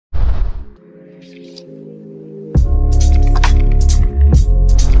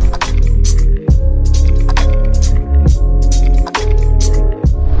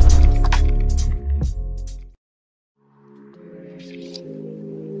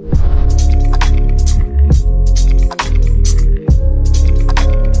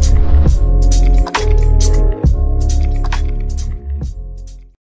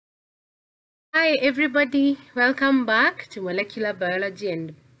Hi everybody, welcome back to Molecular Biology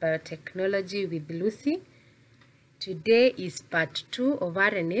and Biotechnology with Lucy. Today is part 2 of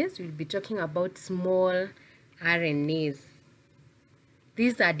RNAs. We'll be talking about small RNAs.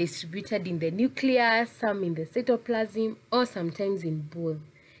 These are distributed in the nucleus, some in the cytoplasm, or sometimes in both.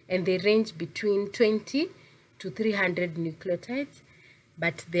 And they range between 20 to 300 nucleotides,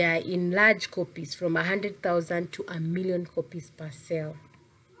 but they are in large copies from 100,000 to 1,000,000 copies per cell.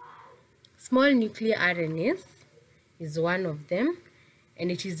 Small nuclear RNAs is one of them,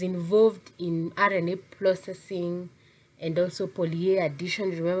 and it is involved in RNA processing and also poly-A addition.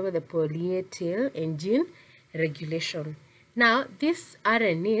 Remember the poly-A tail, and gene regulation. Now, these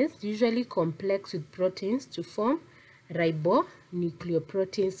RNAs usually complex with proteins to form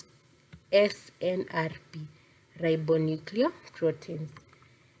ribonucleoproteins, SNRP, ribonucleoproteins.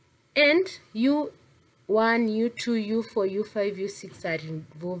 And U1, U2, U4, U5, U6 are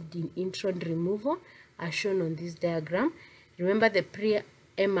involved in intron removal, as shown on this diagram. Remember the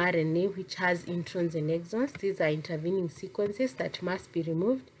pre-mRNA, which has introns and exons. These are intervening sequences that must be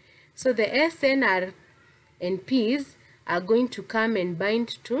removed. So the SNR and Ps are going to come and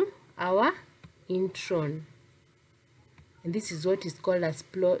bind to our intron. And this is what is called a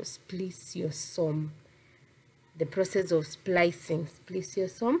spliceosome, the process of splicing,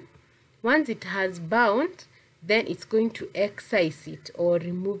 spliceosome. Once it has bound, then it's going to excise it or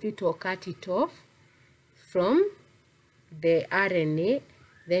remove it or cut it off from the RNA.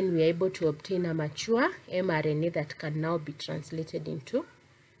 Then we are able to obtain a mature mRNA that can now be translated into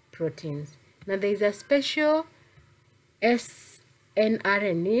proteins. Now there is a special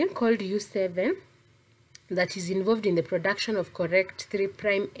snRNA called U7 that is involved in the production of correct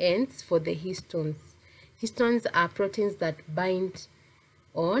 3' ends for the histones. Histones are proteins that bind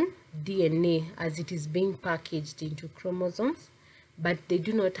on DNA as it is being packaged into chromosomes, but they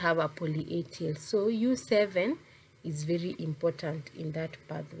do not have a poly-A tail. So U7 is very important in that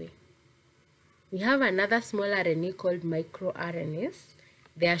pathway. We have another small RNA called microRNAs.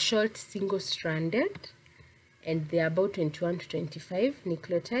 They are short, single-stranded, and they are about 21 to 25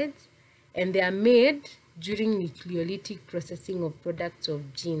 nucleotides, and they are made during nucleolytic processing of products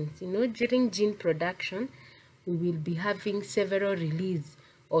of genes. During gene production, we will be having several releases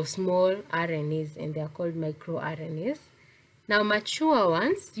of small RNAs, and they are called microRNAs. Now, mature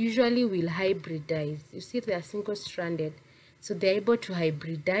ones usually will hybridize. You see, they are single-stranded, so they are able to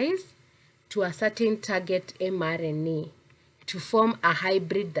hybridize to a certain target mRNA to form a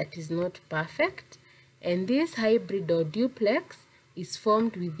hybrid that is not perfect, and this hybrid or duplex is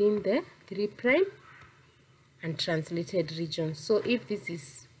formed within the 3' and translated region. So if this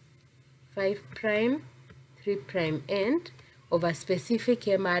is 5', 3' end of a specific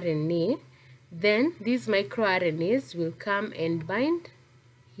mRNA, then these microRNAs will come and bind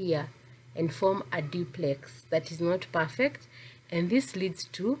here and form a duplex that is not perfect, and this leads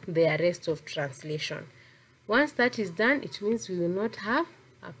to the arrest of translation. Once that is done, it means we will not have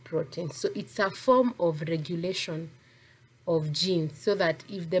a protein. So it's a form of regulation of genes, so that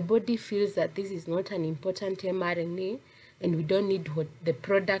if the body feels that this is not an important mRNA and we don't need the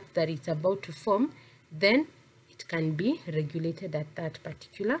product that it's about to form, then it can be regulated at that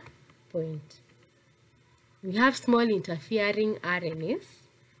particular point. We have small interfering RNAs.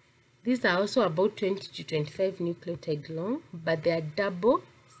 These are also about 20 to 25 nucleotide long, but they are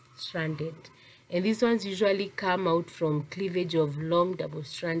double-stranded. And these ones usually come out from cleavage of long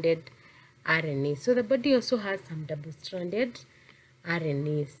double-stranded RNA. So the body also has some double-stranded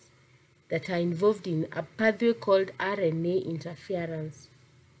RNAs that are involved in a pathway called RNA interference.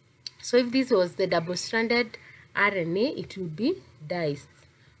 So if this was the double-stranded RNA, it will be diced,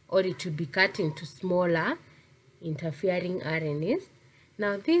 or it will be cut into smaller interfering RNAs.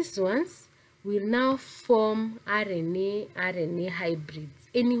 Now these ones will now form RNA hybrids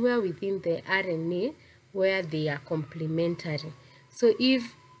anywhere within the RNA where they are complementary. So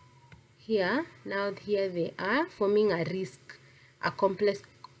if here they are forming a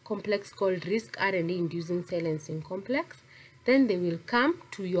complex called RISC, RNA inducing silencing complex, then they will come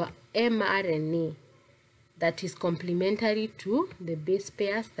to your mRNA that is complementary to the base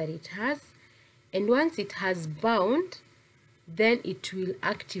pairs that it has, and once it has bound, then it will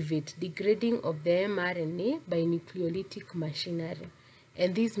activate degrading of the mRNA by nucleolytic machinery,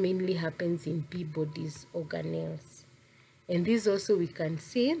 and this mainly happens in P-body's organelles. And this also we can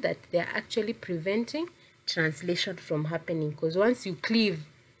see that they are actually preventing translation from happening, because once you cleave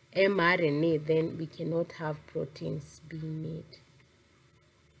mRNA, then we cannot have proteins being made.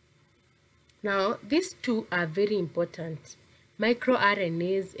 Now, these two are very important.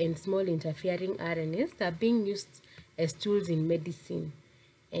 MicroRNAs and small interfering RNAs are being used as tools in medicine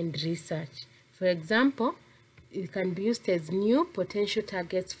and research. For example, it can be used as new potential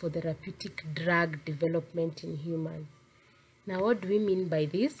targets for therapeutic drug development in humans. Now, what do we mean by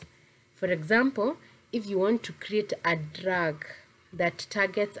this? For example, if you want to create a drug that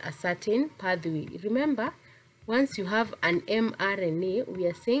targets a certain pathway, remember, once you have an mRNA, we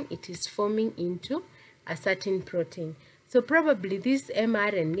are saying it is forming into a certain protein. So probably this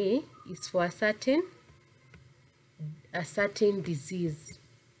mRNA is for a certain disease,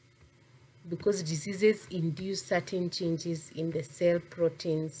 because diseases induce certain changes in the cell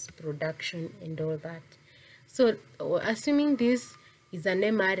proteins production and all that. So assuming this is an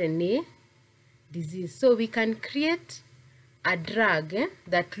mRNA disease, so we can create a drug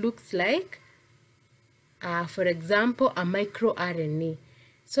that looks like, for example, a microRNA,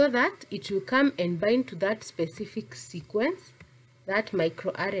 so that it will come and bind to that specific sequence. That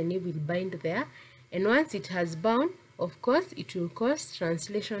microRNA will bind there, and once it has bound, of course, it will cause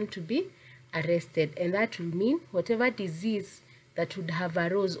translation to be arrested, and that will mean whatever disease that would have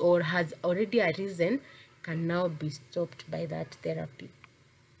arose or has already arisen can now be stopped by that therapy.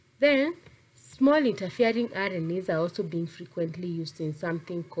 Then, small interfering RNAs are also being frequently used in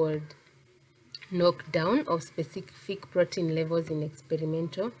something called knockdown of specific protein levels in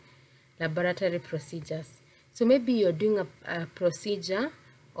experimental laboratory procedures. So maybe you're doing a procedure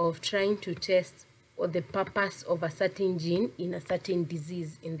of trying to test the purpose of a certain gene in a certain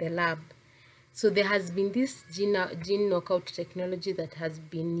disease in the lab. So there has been this gene knockout technology that has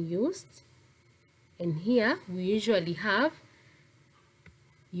been used, and here we usually have,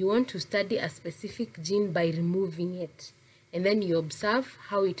 you want to study a specific gene by removing it, and then you observe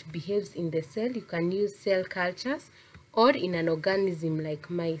how it behaves in the cell. You can use cell cultures or in an organism like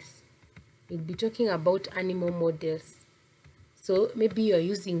mice. We'll be talking about animal models. So maybe you're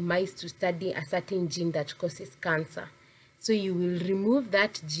using mice to study a certain gene that causes cancer. So you will remove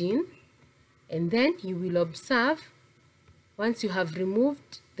that gene, and then you will observe, once you have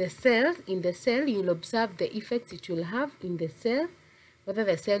removed the cell, in the cell, you'll observe the effects it will have in the cell, whether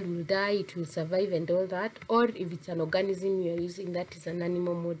the cell will die, it will survive and all that, or if it's an organism you're using that is an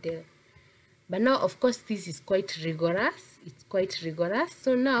animal model. But now, of course, this is quite rigorous. It's quite rigorous.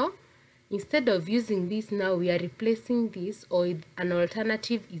 So now, instead of using this, now we are replacing this, or an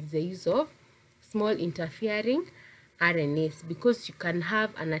alternative is the use of small interfering RNAs, because you can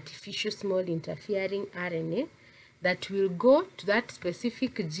have an artificial small interfering RNA that will go to that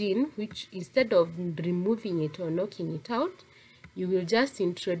specific gene, which instead of removing it or knocking it out, you will just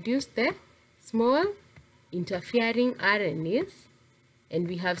introduce the small interfering RNAs. And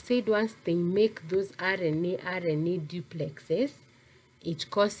we have said once they make those RNA duplexes, it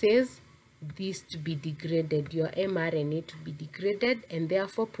causes this to be degraded, your mRNA to be degraded, and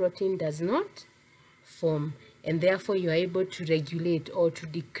therefore protein does not form, and therefore you are able to regulate or to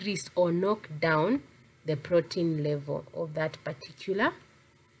decrease or knock down the protein level of that particular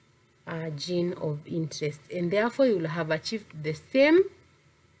gene of interest, and therefore you will have achieved the same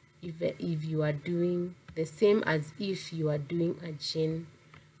if you are doing the same as if you are doing a gene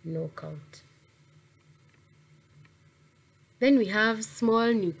knockout. Then we have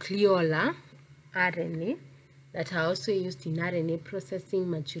small nucleolar RNA that are also used in RNA processing,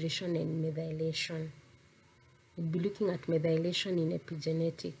 maturation, and methylation. We'll be looking at methylation in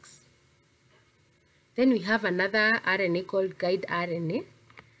epigenetics. Then we have another RNA called guide RNA.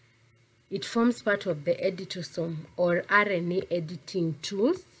 It forms part of the editosome or RNA editing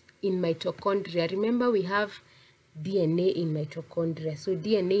tools in mitochondria. Remember, we have DNA in mitochondria. So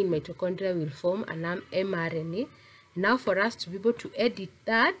DNA in mitochondria will form an mRNA. Now for us to be able to edit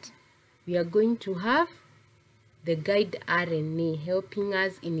that, we are going to have the guide RNA helping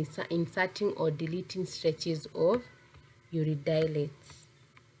us in inserting or deleting stretches of uridylates.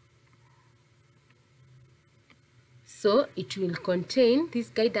 So it will contain, this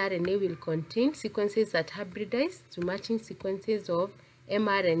guide RNA will contain sequences that hybridize to matching sequences of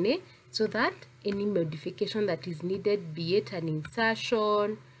mRNA, so that any modification that is needed, be it an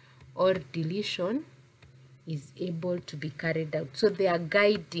insertion or deletion, is able to be carried out. So they are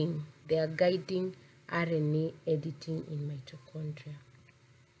guiding RNA editing in mitochondria.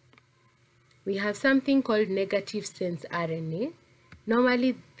 We have something called negative sense RNA.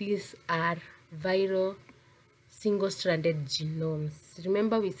 Normally these are viral single-stranded genomes.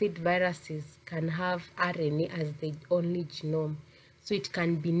 Remember, we said viruses can have RNA as the only genome, so it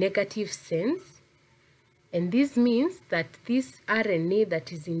can be negative sense, and this means that this RNA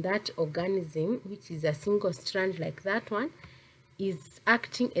that is in that organism, which is a single strand like that one, is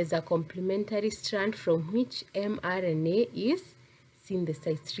acting as a complementary strand from which mRNA is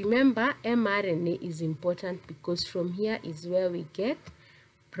synthesized. Remember, mRNA is important because from here is where we get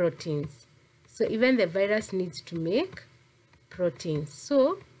proteins. So even the virus needs to make proteins.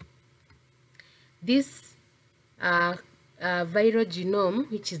 So this viral genome,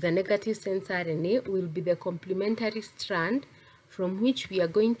 which is the negative sense RNA, will be the complementary strand from which we are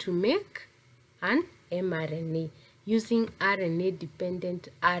going to make an mRNA using RNA-dependent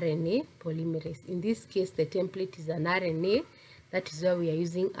RNA polymerase. In this case, the template is an RNA. That is why we are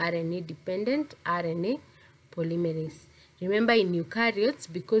using RNA-dependent RNA polymerase. Remember, in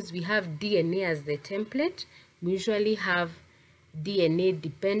eukaryotes, because we have DNA as the template, we usually have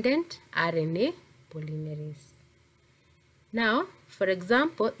DNA-dependent RNA polymerase. Now, for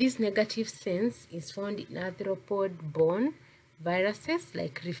example, this negative sense is found in arthropod-borne viruses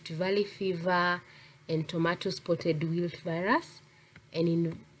like Rift Valley fever and tomato spotted wilt virus. And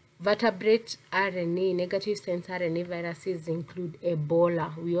in vertebrate RNA, negative sense RNA viruses include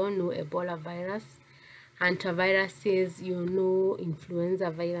Ebola. We all know Ebola virus. Hantaviruses, you know,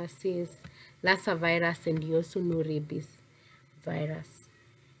 influenza viruses, Lassa virus, and you also know rabies virus.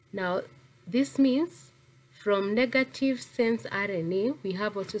 Now, this means from negative sense RNA, we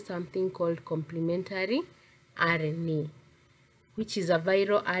have also something called complementary RNA, which is a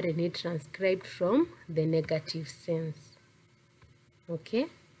viral RNA transcribed from the negative sense. Okay,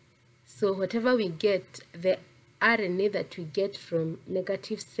 so whatever we get, the RNA that we get from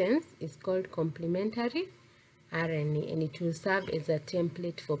negative sense is called complementary RNA, and it will serve as a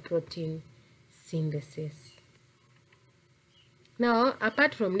template for protein synthesis. Now,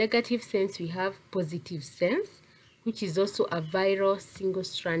 apart from negative sense, we have positive sense, which is also a viral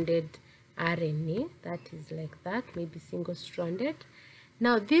single-stranded RNA. That is like that, maybe single-stranded.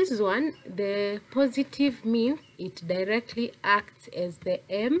 Now, this one, the positive means it directly acts as the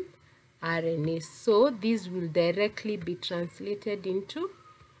mRNA. So, these will directly be translated into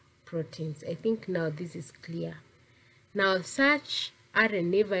proteins. I think now this is clear. Now, such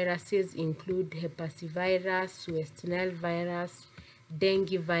RNA viruses include hepativirus, West Nile virus,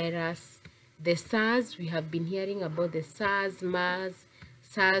 dengue virus, the SARS. We have been hearing about the SARS, MERS,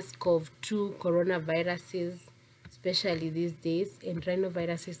 SARS-CoV-2 coronaviruses, especially these days, and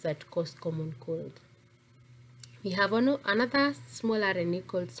rhinoviruses that cause common cold. We have another small RNA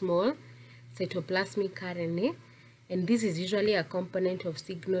called small cytoplasmic RNA, and this is usually a component of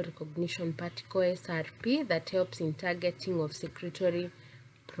signal recognition particle SRP that helps in targeting of secretory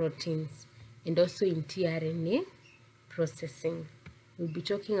proteins and also in tRNA processing. We'll be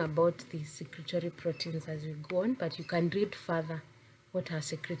talking about the secretory proteins as we go on, but you can read further what are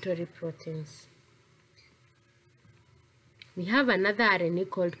secretory proteins. We have another RNA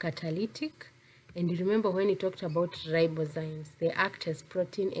called catalytic, and you remember when we talked about ribozymes, they act as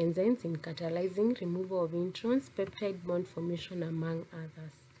protein enzymes in catalyzing removal of introns, peptide bond formation, among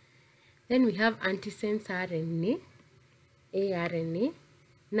others. Then we have antisense RNA, aRNA.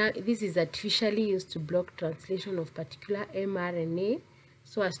 Now, this is artificially used to block translation of particular mRNA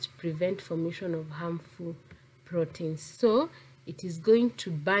so as to prevent formation of harmful proteins. So, it is going to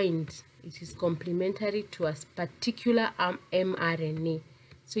bind, it is complementary to a particular mRNA.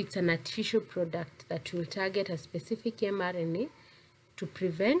 So, it's an artificial product that will target a specific mRNA to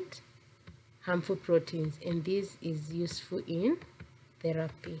prevent harmful proteins. And this is useful in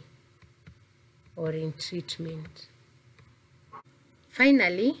therapy or in treatment.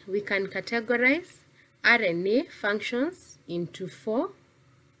 Finally, we can categorize RNA functions into 4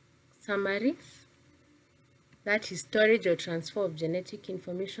 summaries. That is storage or transfer of genetic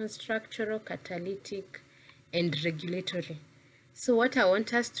information, structural, catalytic, and regulatory. So what I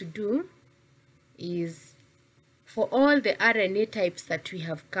want us to do is, for all the RNA types that we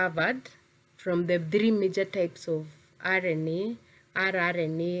have covered, from the 3 major types of RNA,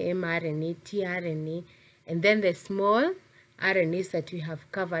 rRNA, mRNA, tRNA, and then the small RNAs that we have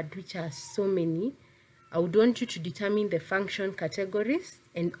covered, which are so many, I would want you to determine the function categories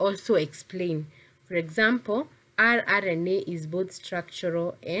and also explain. For example, rRNA is both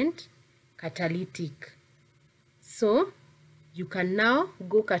structural and catalytic. So you can now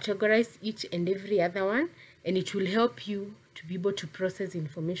go categorize each and every other one, and it will help you to be able to process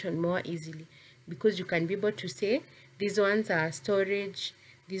information more easily, because you can be able to say these ones are storage,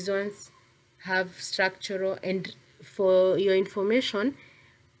 these ones have structural, and for your information,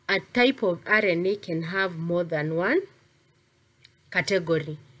 a type of RNA can have more than one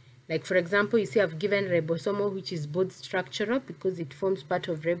category. Like, for example, you see I've given ribosomal, which is both structural because it forms part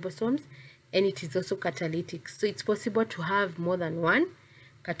of ribosomes, and it is also catalytic. So it's possible to have more than one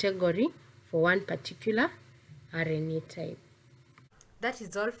category for one particular RNA type. That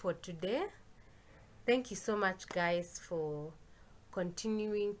is all for today. Thank you so much, guys, for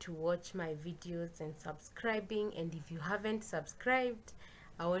continuing to watch my videos and subscribing. And if you haven't subscribed,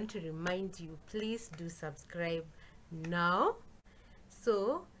 I want to remind you, please do subscribe now.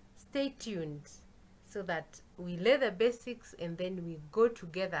 So stay tuned so that we lay the basics and then we go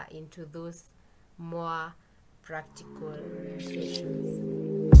together into those more practical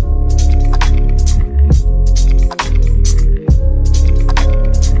sessions.